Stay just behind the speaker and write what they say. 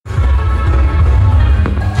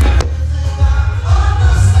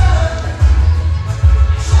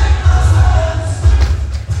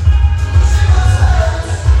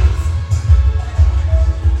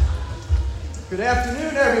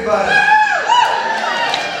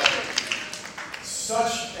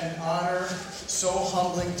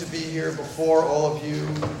here before all of you.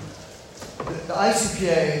 The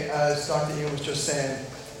ICPA, as Dr. Ian was just saying,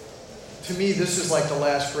 to me, this is like the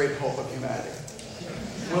last great hope of humanity.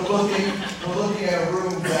 We're looking at a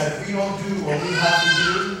room that if we don't do what we have to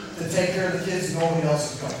do to take care of the kids, nobody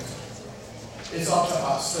else is going to. It's up to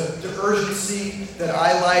us. The urgency that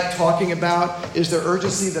I like talking about is the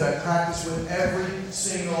urgency that I practice with every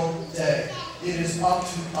single day. It is up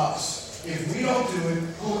to us. If we don't do it,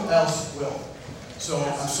 who else will? So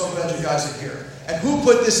I'm so glad you guys are here. And who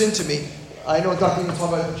put this into me? I know Dr. Ian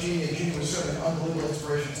talked about Jeannie, and Jeannie was certainly an unbelievable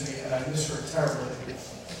inspiration to me, and I miss her terribly.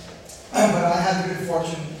 But I had the good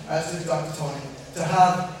fortune, as did Dr. Tony, to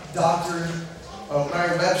have Dr.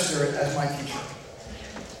 Larry Webster as my teacher.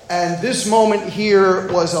 And this moment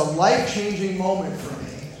here was a life-changing moment for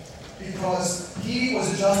me because he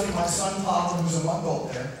was adjusting my son Papa, who's a month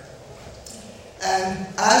old there. And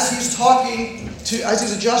as he's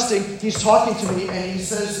adjusting, he's talking to me, and he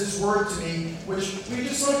says this word to me, which we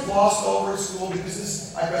just glossed over at school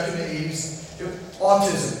because I graduated in the 80s.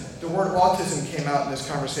 Autism. The word autism came out in this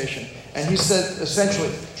conversation. And he said,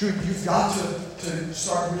 essentially, Drew, you've got to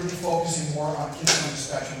start really focusing more on kids on the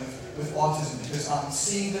spectrum with autism, because I'm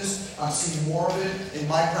seeing this, I'm seeing more of it in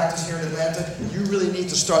my practice here in Atlanta. You really need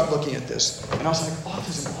to start looking at this. And I was like,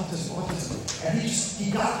 autism. And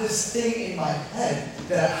he got this thing in my head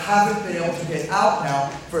that I haven't been able to get out now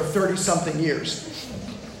for 30-something years.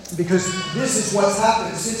 Because this is what's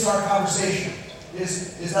happened since our conversation.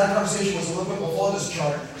 Is that conversation was a little bit before this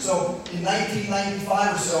chart. So in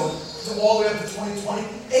 1995 or so, all the way up to 2020,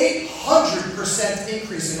 800%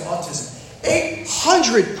 increase in autism.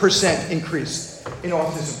 800% increase in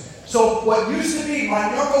autism. So what used to be my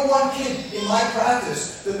number one kid in my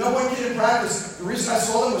practice, the number one kid in practice, the reason I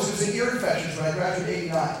saw them was because of ear infections when I graduated in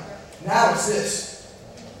 89. Now it's this.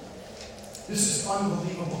 This is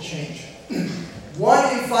unbelievable change.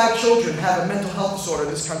 1 in 5 children have a mental health disorder in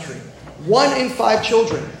this country. 1 in 5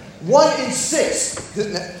 children. 1 in 6.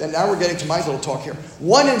 And now we're getting to my little talk here.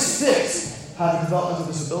 1 in 6 have a developmental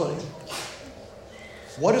disability.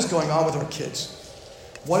 What is going on with our kids?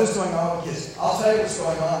 What is going on with kids? I'll tell you what's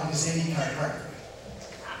going on is they need chiropractic.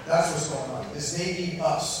 That's what's going on. Is they need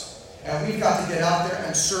us. And we've got to get out there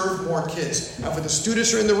and serve more kids. And for the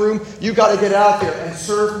students who are in the room, you've got to get out there and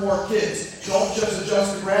serve more kids. Don't just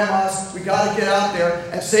adjust the grandmas. We've got to get out there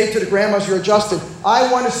and say to the grandmas you're adjusted,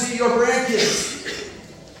 I want to see your grandkids.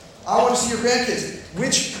 I want to see your grandkids.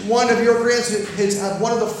 Which one of your grandkids have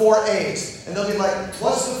one of the 4 A's? And they'll be like,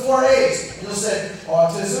 what's the 4 A's? And you'll say,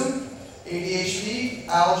 autism, ADHD,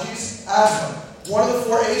 allergies, asthma. One of the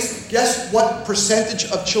 4 A's. Guess what percentage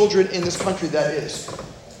of children in this country that is?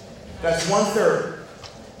 That's 1/3.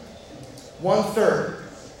 1/3.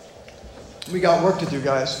 We got work to do,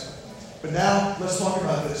 guys. But now, let's talk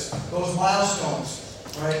about this. Those milestones,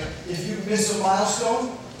 right? If you miss a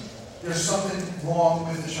milestone, there's something wrong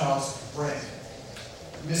with the child's brain.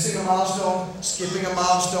 Missing a milestone, skipping a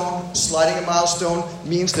milestone, sliding a milestone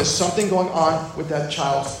means there's something going on with that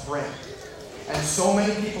child's brain. And so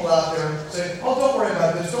many people out there say, oh, don't worry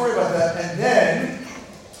about this, don't worry about that. And then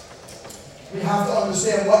we have to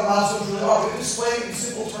understand what milestones really are. We explain in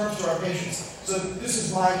simple terms to our patients. So this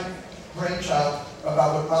is my brainchild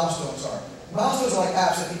about what milestones are. Milestones are like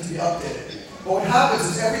apps that need to be updated. But what happens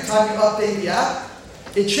is every time you update the app,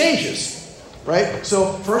 it changes. Right?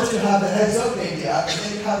 So first you have the heads up baby app, and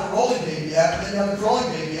then you have the rolling baby app, and then you have the crawling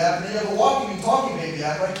baby app, and then you have the walking and talking baby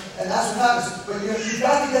app, right? And that's what happens. But you've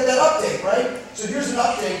got to get that update, right? So here's an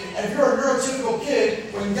update, and if you're a neurotypical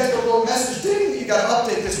kid, when you get the little message, ding, you got to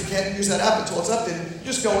update this. You can't use that app until it's updated.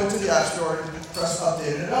 Just go into the App Store and press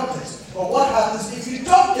update, and it updates. But what happens if you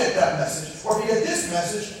don't get that message, or if you get this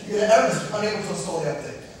message, you get an error message, unable to install the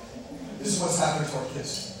update? This is what's happening to our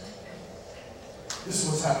kids. This is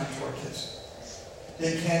what's happening to our kids.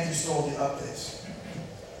 They can't install the updates.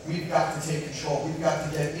 We've got to take control. We've got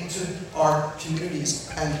to get into our communities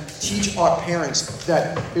and teach our parents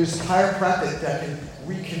that there's chiropractic that can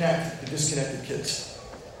reconnect the disconnected kids.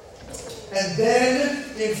 And then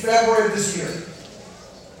in February of this year,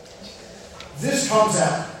 this comes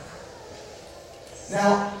out.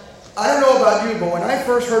 Now, I don't know about you, but when I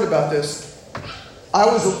first heard about this, I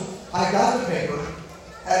got the paper.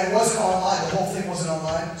 And it wasn't online. The whole thing wasn't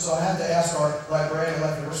online. So I had to ask our librarian at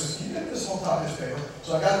Left University, can you get this whole top of this paper?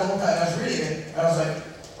 So I got the whole time, and I was reading it, and I was like,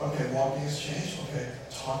 okay, walking has changed. Okay,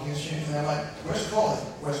 talking has changed. And I'm like, where's crawling?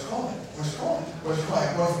 Where's crawling? Where's crawling? Where's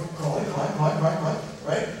crawling? Crawling,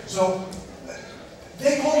 right? So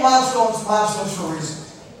they call milestones for a reason.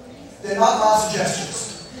 They're not mile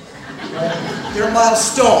suggestions. Right? They're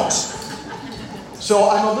milestones. So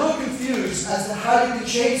I'm a little confused as to how you can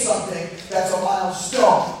change something that's a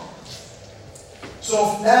milestone.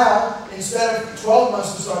 So now, instead of 12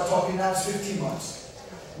 months to start talking, now it's 15 months.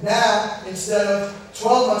 Now, instead of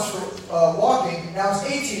 12 months for walking, now it's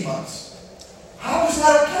 18 months. How is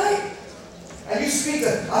that okay? And you speak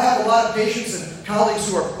to, I have a lot of patients and colleagues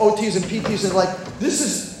who are OTs and PTs and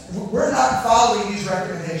we're not following these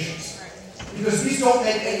recommendations. Because these don't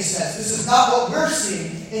make any sense. This is not what we're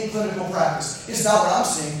seeing in clinical practice. It's not what I'm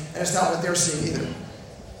seeing, and it's not what they're seeing either.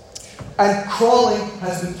 And crawling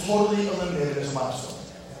has been totally eliminated as a milestone.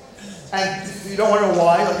 And you don't want to know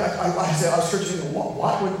why. Like I was searching,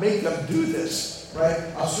 what would make them do this? Right?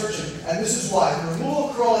 I was searching. And this is why. The removal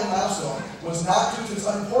of crawling milestone was not due to its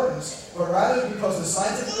unimportance, but rather because the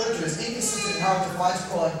scientific literature is inconsistent in how it defines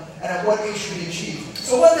crawling and at what age should be achieved.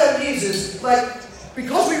 So what that means is,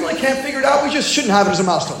 because we really can't figure it out, we just shouldn't have it as a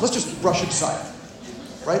milestone. Let's just brush it aside.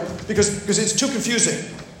 Right? Because it's too confusing.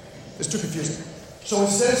 It's too confusing. So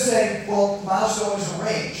instead of saying, well, milestone is a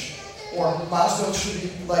range, or milestone should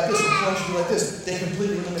be like this, or crawling should be like this, they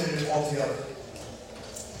completely eliminated it altogether.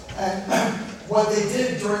 And what they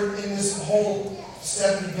did in this whole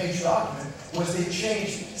 70-page document was they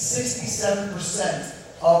changed 67%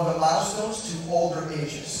 of the milestones to older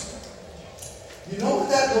ages. You know what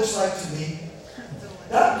that looks like to me?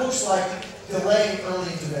 That looks like delaying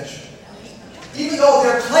early intervention. Even though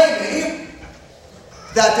they're claiming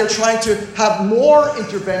that they're trying to have more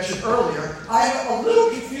intervention earlier, I am a little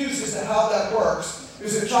confused as to how that works.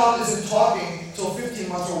 Because if a child isn't talking until 15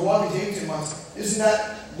 months or walking to 18 months, isn't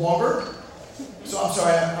that longer? So I'm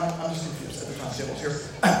sorry, I'm just confused at the timetables here.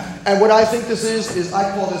 And what I think this is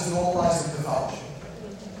I call this normalizing pathology.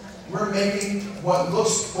 We're making what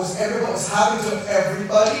everyone was happening to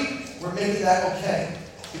everybody, we're making that okay.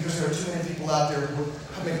 Because there are too many people out there who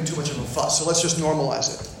are making too much of a fuss. So let's just normalize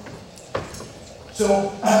it.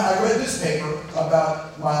 So I read this paper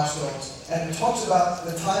about milestones, and it talks about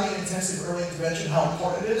the timing and intensive early intervention, how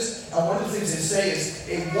important it is. And one of the things they say is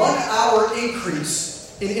a 1 hour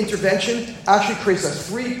increase in intervention actually creates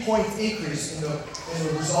a 3-point increase in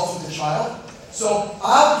the results of the child. So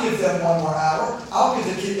I'll give them 1 more hour. I'll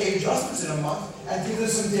give the kid 8 adjustments in a month and give them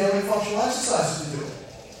some daily functional exercises to do.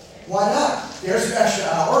 Why not? There's an extra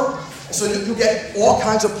hour. So you get all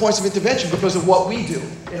kinds of points of intervention because of what we do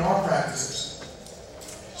in our practices.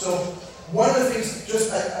 So one of the things,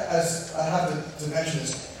 just as I have to mention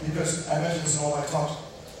this, because I mentioned this in all my talks,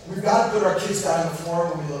 we've got to put our kids down on the floor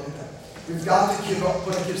when we look at them. We've got to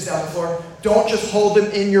put our kids down on the floor. Don't just hold them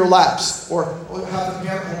in your laps or have the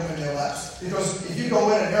parent hold them in their laps. Because if you go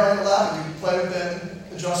in and they're on your lap and you play with them,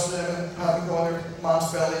 adjust them, and have them go on their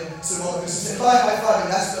mom's belly, sit on them and say, high five,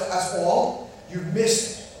 and that's all, you've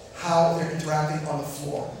missed how they're interacting on the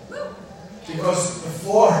floor. Because the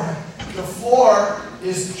floor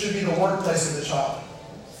should be the workplace of the child.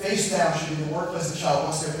 Face down should be the workplace of the child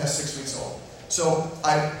once they're past 6 weeks old. So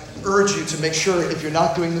I urge you to make sure, if you're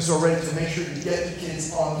not doing this already, to make sure you get the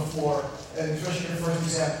kids on the floor, and especially in your first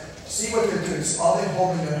exam, see what they're doing. Are they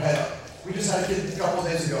holding their head up? We just had a kid a couple of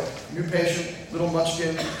days ago, new patient, little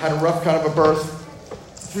munchkin, had a rough kind of a birth,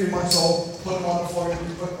 3 months old, put him on the floor, we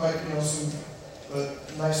put some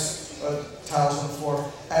nice towels on the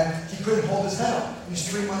floor, and he couldn't hold his head up. He's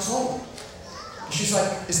 3 months old. And she's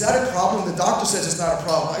like, is that a problem? The doctor says it's not a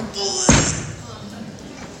problem.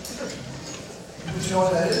 But you know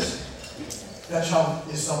what that is? That child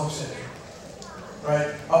is subluxated.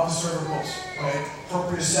 Right? Up the cervicals, right?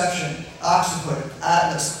 Proprioception, occiput,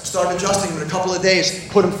 atlas. Start adjusting him in a couple of days.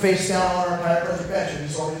 Put him face down on our chiropractic bench, and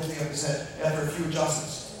he's already lifting up his head after a few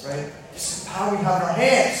adjustments. Right? This is how we have in our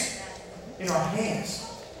hands. In our hands.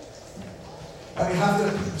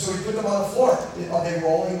 And so we put them on the floor. Are they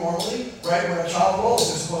rolling normally? Right? When a child rolls,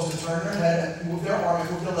 they're supposed to turn their head and move their arm and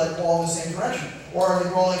move their leg all in the same direction. Or are they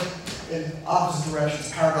rolling in opposite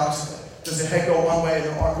directions, paradoxically? Does the head go one way and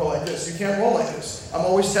their arm go like this? You can't roll like this. I'm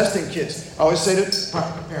always testing kids. I always say to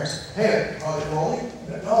parents, hey, are they rolling?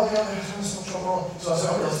 No, they're having some trouble rolling. So I said,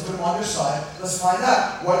 okay, let's put them on their side. Let's find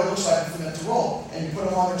out what it looks like for them to roll. And you put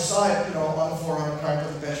them on their side, on the floor, on the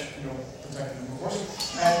chiropractic bench, protecting them, of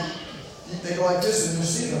course. And they go like this, and you'll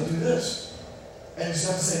see them do this. And you just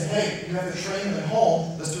have to say, hey, you have to train them at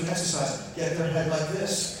home. Let's do an exercise. Get their head like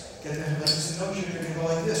this. Get their head like this. And no, you're going to go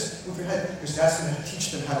like this. Move your head. Because that's going to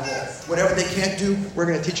teach them how to roll. Whatever they can't do, we're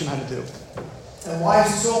going to teach them how to do. And why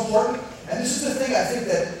is it so important? And this is the thing I think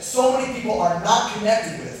that so many people are not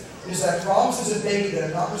connected with, is that problems as a baby that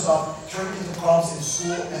are not resolved turn into problems in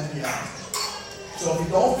school and beyond. So if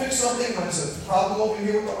you don't fix something when it's a problem over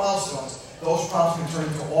here with the milestones, those problems can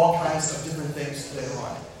turn into all kinds of different things later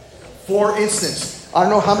on. For instance, I don't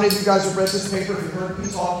know how many of you guys have read this paper. If you've heard me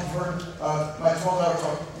talk, you've heard my 12-hour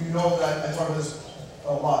talk, you know that I talk about this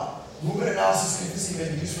a lot. movement analysis can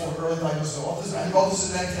may be useful in early diagnosis of autism. I think autism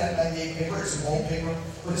is an 1998 paper, it's an old paper,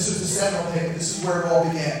 but this was the seminal paper. This is where it all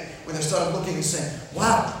began, when they started looking and saying,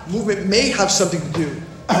 wow, movement may have something to do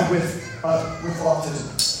with autism.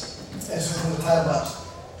 And so from the title labs.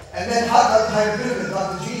 And then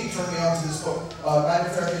Dr. Genie turned me on to this book,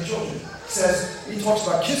 Manufacturing Children. Says, he talks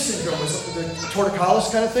about KISS syndrome, the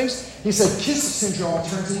torticollis kind of things. He said KISS syndrome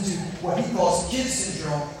turns into what he calls KID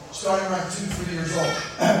syndrome, starting around 2-3 years old.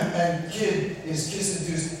 And KID is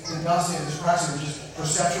KISS-induced gymnasia and dyspraxia, which is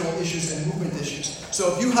perceptual issues and movement issues.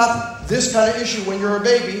 So if you have this kind of issue when you're a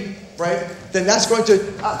baby, right, then that's going to,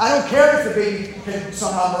 I don't care if the baby can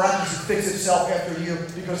somehow miraculously fix itself after a year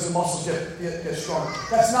because the muscles get stronger.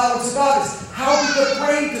 That's not what it's about. It's how did the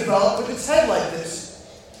brain develop with its head like this?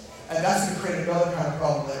 And that's going to create another kind of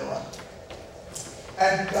problem later on.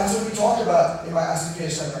 And that's what we talked about in my ICPA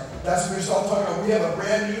seminar. That's what we started talking about. We have a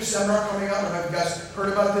brand new seminar coming up. I don't know if you guys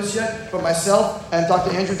heard about this yet, but myself and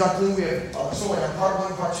Dr. Andrew, Dr. Lynn, we have sort of like a part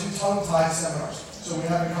 1, part 2 tongue-tied seminars. So we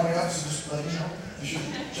have it coming up, so just let you know. You should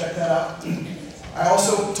check that out. I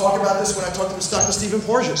also talk about this when I talk to Dr. Stephen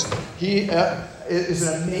Porges. He is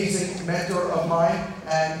an amazing mentor of mine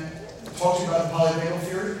and talks about the polyvagal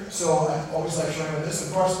theory. So I always like showing about this.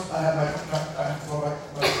 Of course, I have my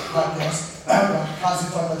podcast. I'm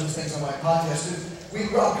constantly talking about these things on my podcast too.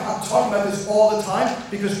 I'm talking about this all the time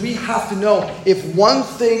because we have to know if one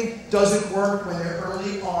thing doesn't work when they're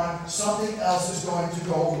early on, something else is going to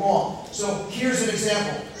go wrong. So here's an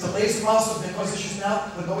example. The latest concept of because issues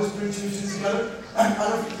now, but always putting 2 and 2 together. I don't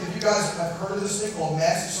know if you guys have heard of this thing called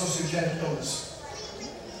massive sociogenic illness.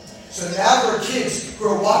 So now there are kids who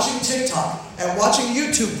are watching TikTok and watching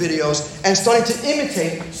YouTube videos and starting to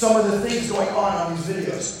imitate some of the things going on these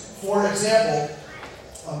videos. For example,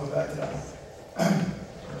 I'll go back to that one.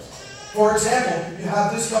 For example, you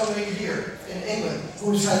have this young lady here in England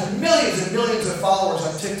who's had millions and millions of followers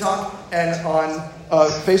on TikTok and on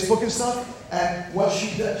Facebook and stuff, and what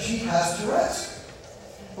she does, she has Tourette's.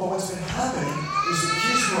 But what's been happening is the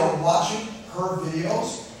kids who are watching her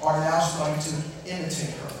videos are now starting to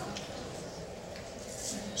imitate her.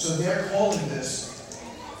 So they're calling this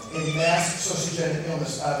a mass sociogenic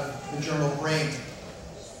illness out of the journal Brain.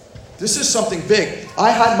 This is something big. I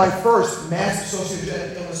had my first mass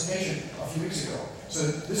sociogenic illness patient a few weeks ago. So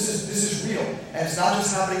this is real. And it's not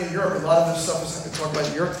just happening in Europe. A lot of this stuff is happening talk about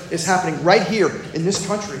in Europe. It's happening right here in this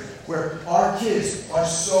country where our kids are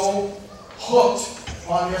so hooked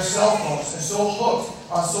on their cell phones and so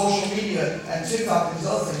hooked on social media and TikTok and these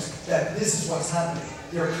other things that this is what's happening.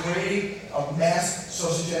 They're creating a mass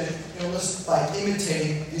sociogenic illness by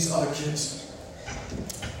imitating these other kids.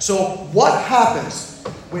 So what happens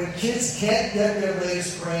when kids can't get their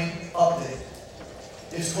latest brain update?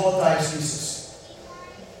 It's called diastasis.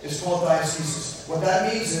 It's called diastasis. What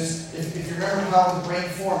that means is, if you remember how the brain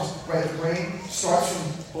forms, right? The brain starts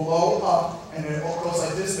from below up, and then it goes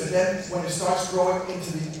like this, but then when it starts growing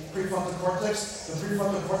into the prefrontal cortex, the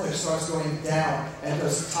prefrontal cortex starts going down and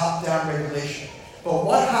does top-down regulation. But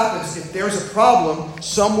what happens if there's a problem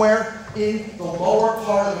somewhere in the lower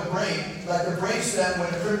part of the brain, like the brainstem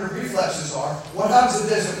where the primitive reflexes are? What happens if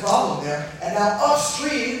there's a problem there? And now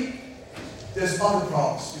upstream, there's other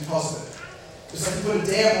problems because of it. It's like you put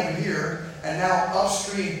a dam over here, and now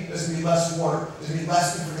upstream there's going to be less water, there's going to be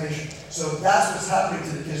less information. So that's what's happening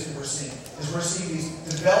to the kids that we're seeing, is we're seeing these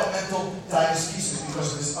developmental diastasis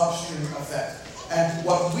because of this upstream effect. And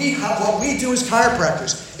what we do as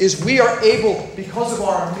chiropractors is we are able, because of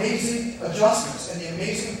our amazing adjustments and the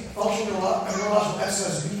amazing functional neurological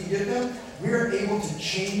exercises we can give them, we are able to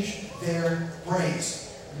change their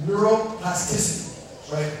brains. Neuroplasticity.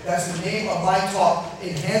 Right? That's the name of my talk,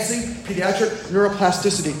 Enhancing Pediatric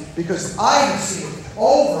Neuroplasticity, because I have seen it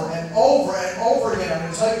over and over and over again. I'm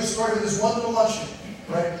going to tell you a story of this one little luncheon.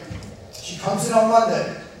 Right? She comes in on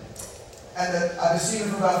Monday, and I've been seeing her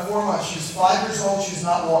for about 4 months. She's 5 years old. She's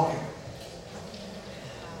not walking.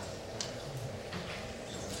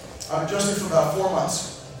 I've adjusted for about 4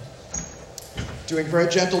 months. Doing very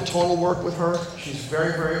gentle tonal work with her. She's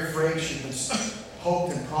very, very afraid. She was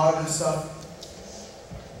poked and prodded and stuff.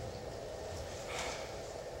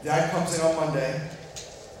 Dad comes in on Monday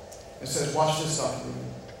and says, "Watch this stuff,"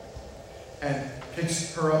 and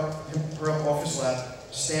picks her up off his lap,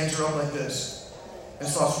 stands her up like this, and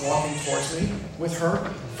starts walking towards me with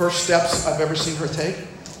her. First steps I've ever seen her take.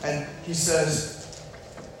 And he says,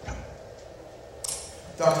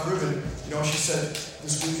 "Dr. Rubin, you know what she said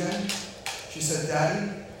this weekend? She said,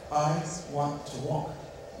 'Daddy, I want to walk.'"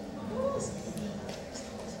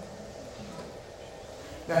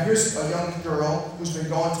 Now here's a young girl who's been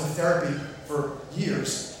going to therapy for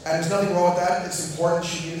years. And there's nothing wrong with that. It's important.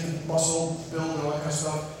 She needed muscle build and all that kind of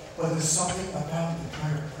stuff. But there's something about the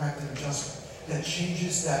chiropractic adjustment that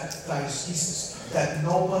changes that diastasis that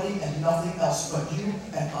nobody and nothing else but you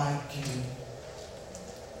and I can do.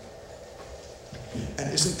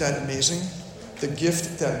 And isn't that amazing? The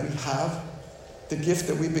gift that we have, the gift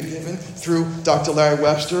that we've been given through Dr. Larry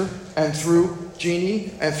Webster and through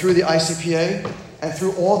Jeannie and through the ICPA and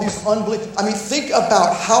through all these unbelievable... I mean, think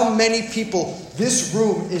about how many people this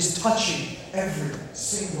room is touching every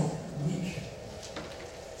single week.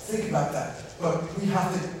 Think about that. But we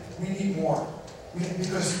need more.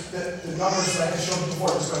 Because the numbers that I showed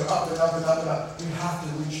before is going up and up and up and up. We have to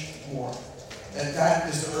reach more. And that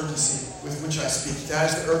is the urgency with which I speak. That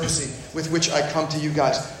is the urgency with which I come to you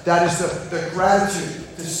guys. That is the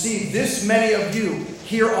gratitude to see this many of you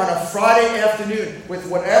here on a Friday afternoon with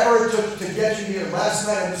whatever it took to get you here last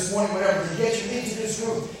night and this morning, whatever, to get you into this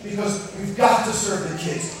room. Because we've got to serve the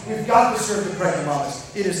kids. We've got to serve the pregnant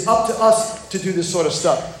mamas. It is up to us to do this sort of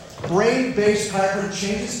stuff. Brain-based chiropractic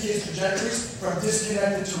changes kids' trajectories from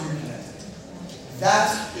disconnected to reconnected.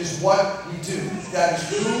 That is what we do. That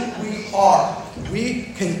is who we are.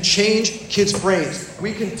 We can change kids' brains.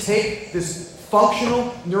 We can take this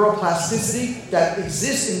functional neuroplasticity that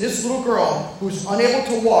exists in this little girl who's unable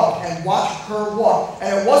to walk and watch her walk.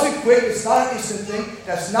 And it wasn't quick. It's not an instant thing.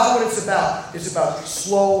 That's not what it's about. It's about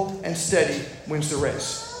slow and steady wins the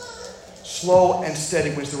race. Slow and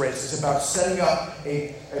steady wins the race. It's about setting up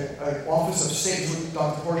an office of safety, what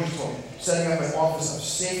Dr. Porges told me, setting up an office of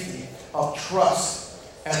safety, of trust.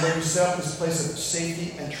 And when you set up this place of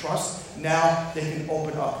safety and trust, now they can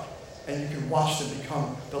open up and you can watch them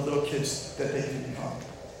become the little kids that they can become.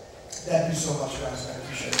 Thank you so much, guys. I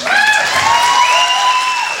appreciate it.